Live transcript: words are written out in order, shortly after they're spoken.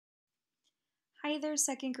Hi there,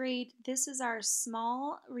 second grade. This is our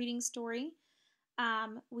small reading story.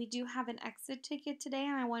 We do have an exit ticket today,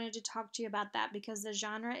 and I wanted to talk to you about that because the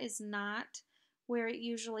genre is not where it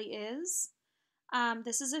usually is.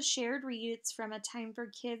 This is a shared read. It's from A Time for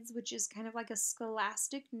Kids, which is kind of like a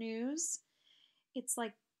scholastic news. It's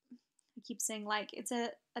like, I keep saying it's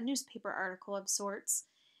a newspaper article of sorts.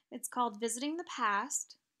 It's called Visiting the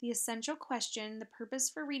Past. The essential question, the purpose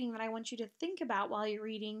for reading that I want you to think about while you're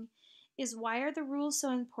reading is, why are the rules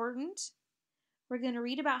so important? We're going to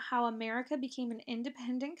read about how America became an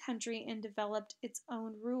independent country and developed its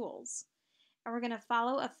own rules. And we're going to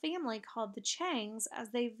follow a family called the Changs as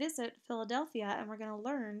they visit Philadelphia, and we're going to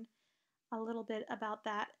learn a little bit about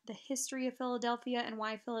that, the history of Philadelphia, and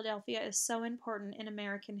why Philadelphia is so important in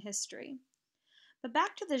American history. But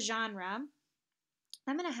back to the genre,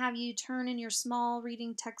 I'm going to have you turn in your small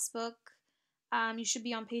reading textbook. You should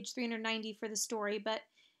be on page 390 for the story, but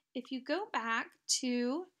if you go back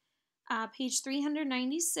to page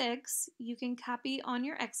 396, you can copy on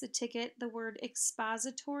your exit ticket the word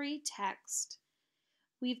expository text.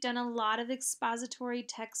 We've done a lot of expository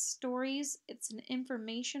text stories. It's an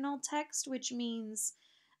informational text, which means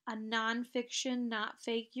a nonfiction, not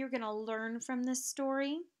fake. You're going to learn from this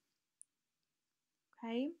story.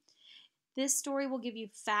 Okay? This story will give you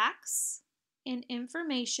facts and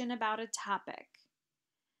information about a topic.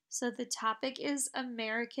 So the topic is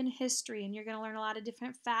American history, and you're going to learn a lot of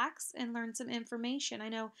different facts and learn some information. I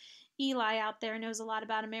know Eli out there knows a lot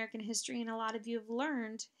about American history, and a lot of you have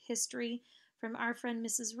learned history from our friend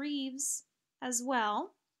Mrs. Reeves as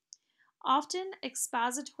well. Often,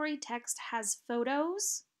 expository text has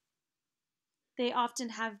photos. They often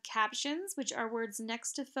have captions, which are words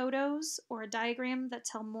next to photos or a diagram that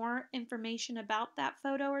tell more information about that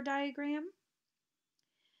photo or diagram.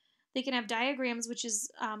 They can have diagrams, which is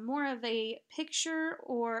more of a picture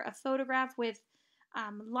or a photograph with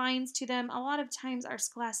lines to them. A lot of times our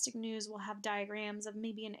scholastic news will have diagrams of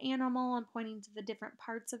maybe an animal and pointing to the different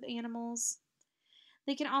parts of animals.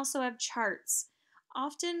 They can also have charts.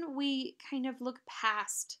 Often we kind of look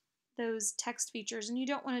past those text features, and you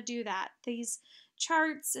don't want to do that. These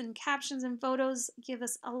charts and captions and photos give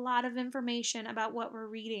us a lot of information about what we're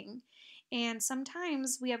reading. And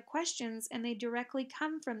sometimes we have questions and they directly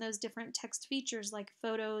come from those different text features like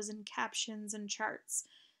photos and captions and charts.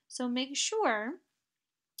 So make sure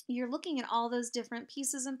you're looking at all those different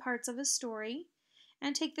pieces and parts of a story,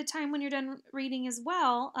 and take the time when you're done reading as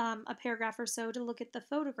well, a paragraph or so, to look at the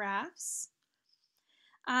photographs.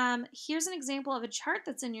 Here's an example of a chart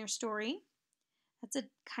that's in your story. That's a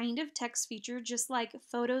kind of text feature, just like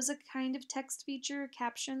photos a kind of text feature,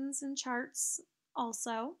 captions and charts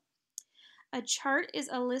also. A chart is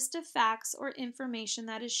a list of facts or information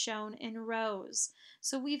that is shown in rows.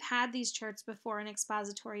 So we've had these charts before in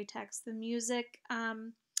expository text. The music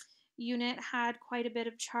unit had quite a bit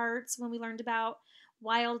of charts. When we learned about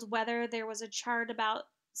wild weather, there was a chart about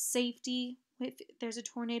safety, if there's a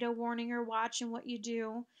tornado warning or watch, and what you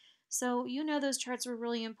do. So you know those charts were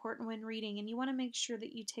really important when reading, and you want to make sure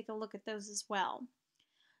that you take a look at those as well.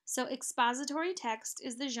 So expository text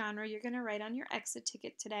is the genre you're going to write on your exit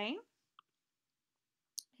ticket today.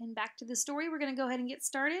 And back to the story, we're going to go ahead and get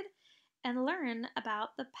started and learn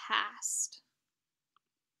about the past.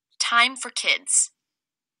 Time for Kids.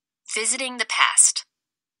 Visiting the Past.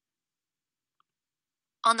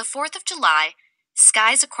 On the 4th of July,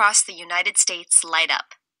 skies across the United States light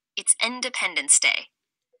up. It's Independence Day.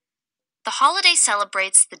 The holiday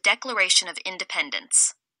celebrates the Declaration of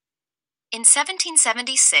Independence. In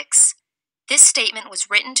 1776, this statement was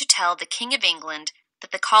written to tell the King of England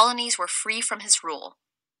that the colonies were free from his rule.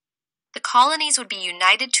 The colonies would be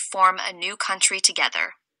united to form a new country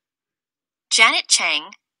together. Janet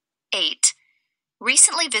Chang, 8,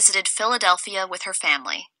 recently visited Philadelphia with her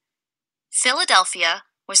family. Philadelphia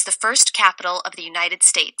was the first capital of the United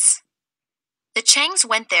States. The Changs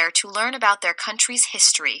went there to learn about their country's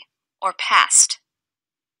history, or past.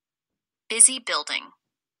 Busy building.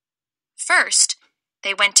 First,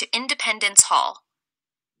 they went to Independence Hall.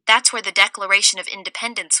 That's where the Declaration of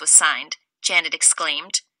Independence was signed, Janet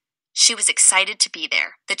exclaimed. She was excited to be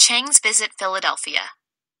there. The Changs visit Philadelphia.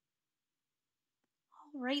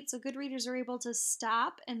 All right, so good readers are able to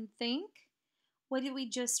stop and think. What did we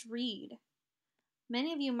just read?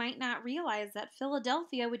 Many of you might not realize that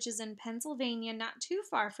Philadelphia, which is in Pennsylvania, not too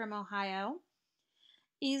far from Ohio,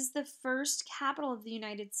 is the first capital of the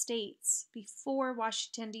United States before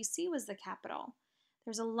Washington, D.C. was the capital.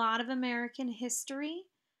 There's a lot of American history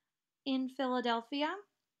in Philadelphia.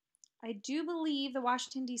 I do believe the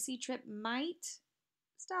Washington, D.C. trip might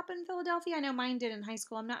stop in Philadelphia. I know mine did in high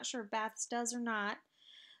school. I'm not sure if Bath's does or not.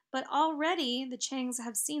 But already the Changs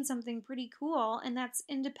have seen something pretty cool, and that's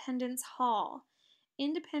Independence Hall.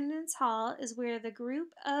 Independence Hall is where the group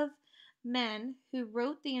of men who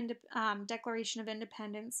wrote the Declaration of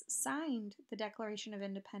Independence signed the Declaration of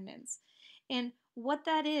Independence. And what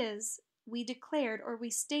that is, we declared or we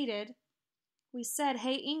stated, we said,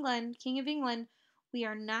 hey, England, King of England, we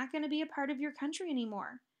are not going to be a part of your country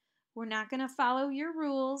anymore. We're not going to follow your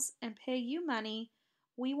rules and pay you money.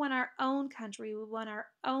 We want our own country. We want our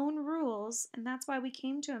own rules. And that's why we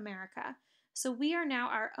came to America. So we are now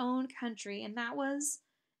our own country. And that was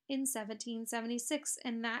in 1776.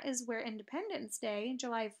 And that is where Independence Day,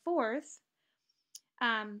 July 4th,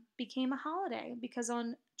 became a holiday. Because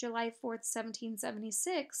on July 4th,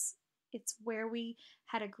 1776, it's where we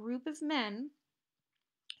had a group of men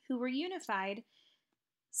who were unified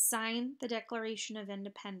sign the Declaration of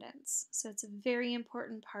Independence. So it's a very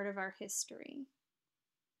important part of our history.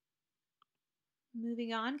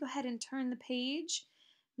 Moving on, go ahead and turn the page.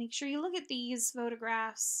 Make sure you look at these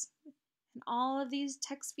photographs and all of these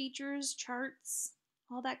text features, charts,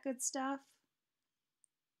 all that good stuff.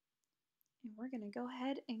 And we're going to go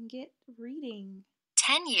ahead and get reading.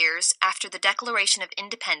 10 years after the Declaration of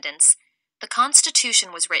Independence, the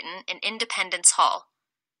Constitution was written in Independence Hall.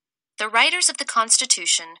 The writers of the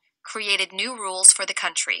Constitution created new rules for the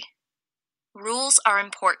country. Rules are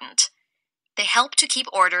important. They help to keep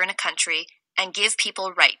order in a country and give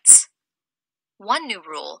people rights. One new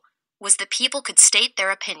rule was that people could state their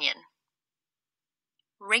opinion.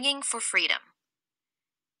 Ringing for freedom.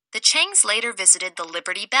 The Changs later visited the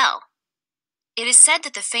Liberty Bell. It is said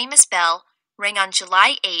that the famous bell rang on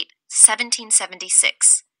July 8,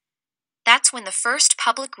 1776. That's when the first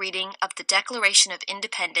public reading of the Declaration of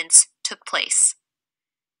Independence took place.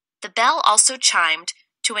 The bell also chimed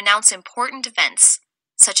to announce important events,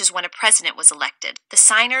 such as when a president was elected, the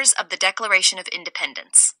signers of the Declaration of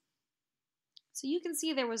Independence. So you can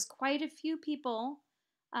see there was quite a few people,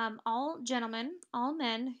 all gentlemen, all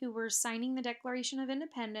men, who were signing the Declaration of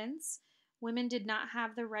Independence. Women did not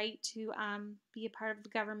have the right to be a part of the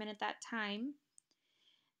government at that time.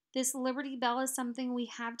 This Liberty Bell is something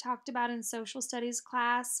we have talked about in social studies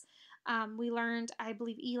class. We learned, I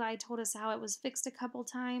believe Eli told us how it was fixed a couple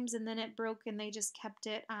times and then it broke and they just kept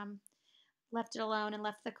it, left it alone and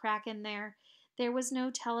left the crack in there. There was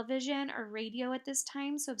no television or radio at this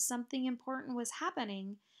time, so if something important was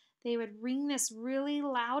happening, they would ring this really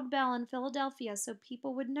loud bell in Philadelphia so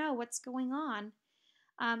people would know what's going on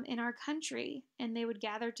in our country, and they would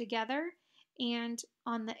gather together. And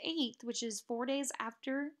on the 8th, which is 4 days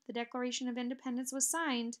after the Declaration of Independence was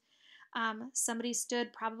signed, somebody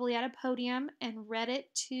stood probably at a podium and read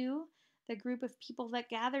it to the group of people that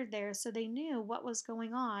gathered there so they knew what was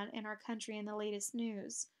going on in our country and the latest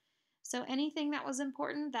news. So anything that was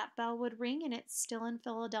important, that bell would ring, and it's still in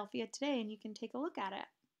Philadelphia today, and you can take a look at it.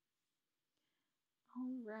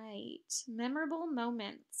 All right, memorable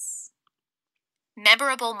moments.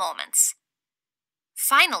 Memorable moments.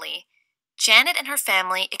 Finally, Janet and her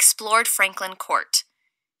family explored Franklin Court.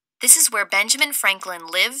 This is where Benjamin Franklin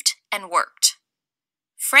lived and worked.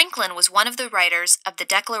 Franklin was one of the writers of the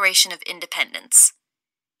Declaration of Independence.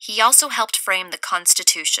 He also helped frame the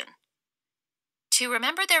Constitution. To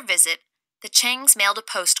remember their visit, the Changs mailed a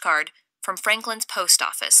postcard from Franklin's post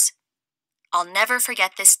office. "I'll never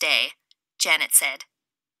forget this day," Janet said.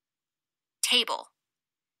 Table.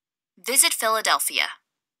 Visit Philadelphia.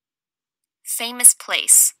 Famous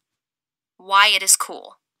place. Why it is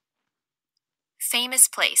cool. Famous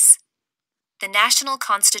place. The National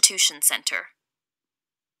Constitution Center.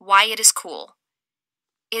 Why it is cool.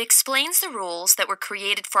 It explains the rules that were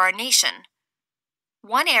created for our nation.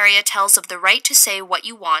 One area tells of the right to say what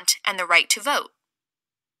you want and the right to vote.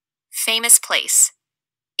 Famous place.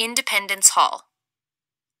 Independence Hall.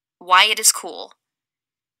 Why it is cool.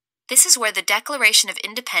 This is where the Declaration of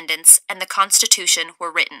Independence and the Constitution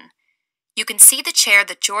were written. You can see the chair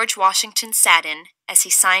that George Washington sat in as he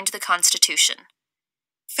signed the Constitution.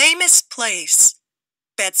 Famous place.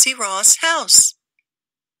 Betsy Ross House.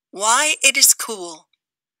 Why it is cool.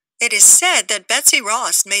 It is said that Betsy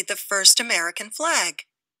Ross made the first American flag.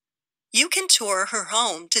 You can tour her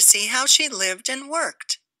home to see how she lived and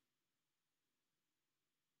worked.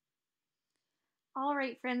 All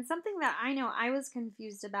right, friends, something that I know I was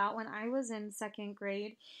confused about when I was in second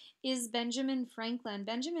grade is Benjamin Franklin.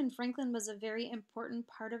 Benjamin Franklin was a very important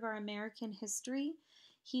part of our American history.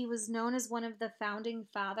 He was known as one of the founding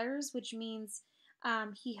fathers, which means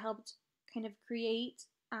he helped kind of create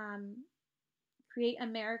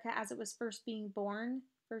America as it was first being born,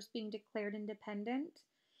 first being declared independent.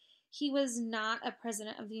 He was not a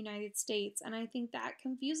president of the United States, and I think that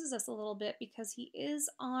confuses us a little bit because he is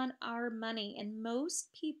on our money, and most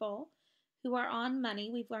people who are on money,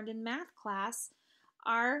 we've learned in math class,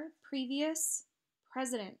 are previous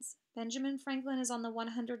presidents. Benjamin Franklin is on the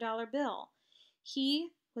 $100 bill.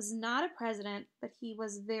 He was not a president, but he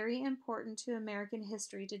was very important to American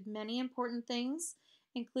history, did many important things,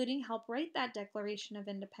 including help write that Declaration of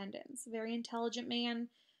Independence. A very intelligent man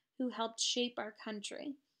who helped shape our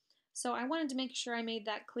country. So I wanted to make sure I made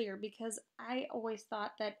that clear because I always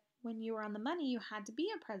thought that when you were on the money, you had to be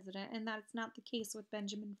a president, and that's not the case with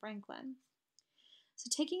Benjamin Franklin. So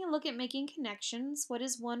taking a look at making connections, what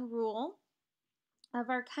is one rule of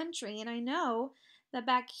our country? And I know that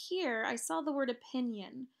back here, I saw the word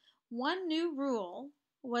opinion. One new rule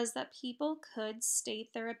was that people could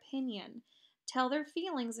state their opinion, tell their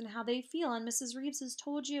feelings and how they feel. And Mrs. Reeves has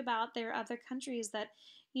told you about their other countries that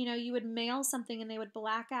you would mail something and they would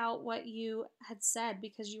black out what you had said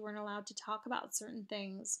because you weren't allowed to talk about certain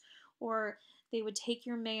things, or they would take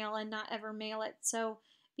your mail and not ever mail it. So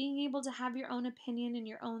being able to have your own opinion and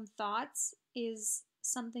your own thoughts is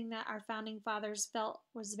something that our founding fathers felt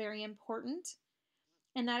was very important,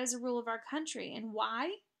 and that is a rule of our country. And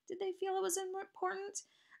why did they feel it was important?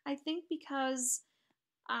 I think because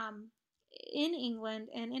in England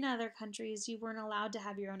and in other countries, you weren't allowed to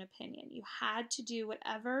have your own opinion. You had to do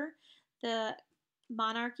whatever the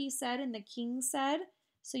monarchy said and the king said.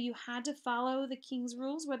 So you had to follow the king's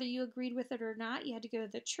rules, whether you agreed with it or not. You had to go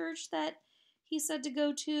to the church that he said to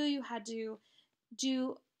go to. You had to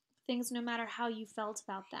do things no matter how you felt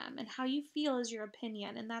about them. And how you feel is your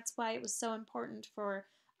opinion. And that's why it was so important for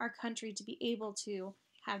our country to be able to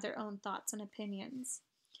have their own thoughts and opinions.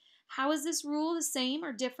 How is this rule the same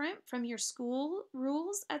or different from your school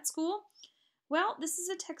rules at school? Well, this is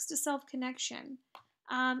a text-to-self connection.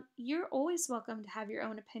 You're always welcome to have your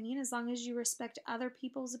own opinion as long as you respect other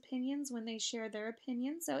people's opinions when they share their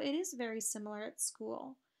opinion. So it is very similar at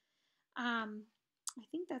school. I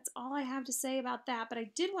think that's all I have to say about that, but I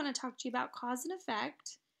did want to talk to you about cause and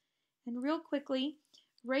effect. And real quickly,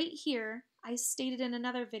 right here, I stated in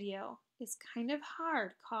another video, it's kind of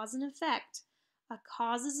hard, cause and effect. A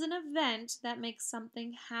cause is an event that makes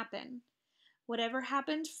something happen. Whatever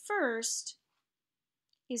happened first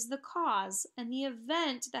is the cause, and the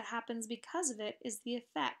event that happens because of it is the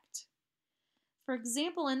effect. For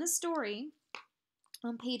example, in the story,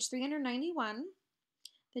 on page 391,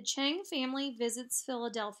 the Chang family visits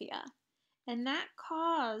Philadelphia, and that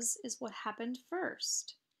cause is what happened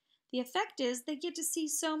first. The effect is they get to see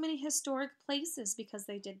so many historic places because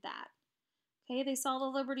they did that. Okay, they saw the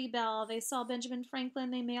Liberty Bell, they saw Benjamin Franklin,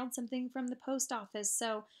 they mailed something from the post office.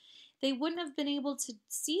 So they wouldn't have been able to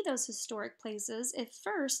see those historic places if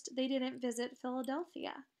first they didn't visit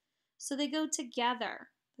Philadelphia. So they go together,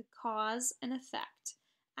 the cause and effect.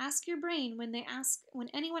 Ask your brain when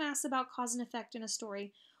anyone asks about cause and effect in a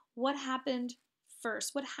story, what happened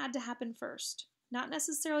first? What had to happen first? Not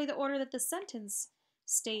necessarily the order that the sentence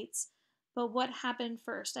states, but what happened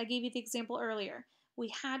first. I gave you the example earlier.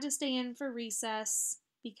 We had to stay in for recess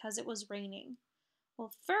because it was raining.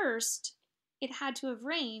 Well, first, it had to have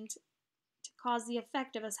rained to cause the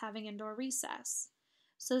effect of us having indoor recess.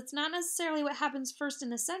 So it's not necessarily what happens first in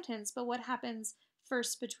the sentence, but what happens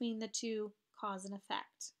first between the two, cause and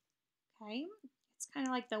effect. Okay? It's kind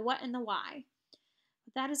of like the what and the why.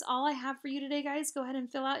 But that is all I have for you today, guys. Go ahead and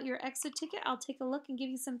fill out your exit ticket. I'll take a look and give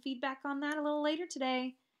you some feedback on that a little later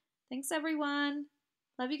today. Thanks, everyone.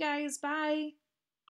 Love you guys. Bye.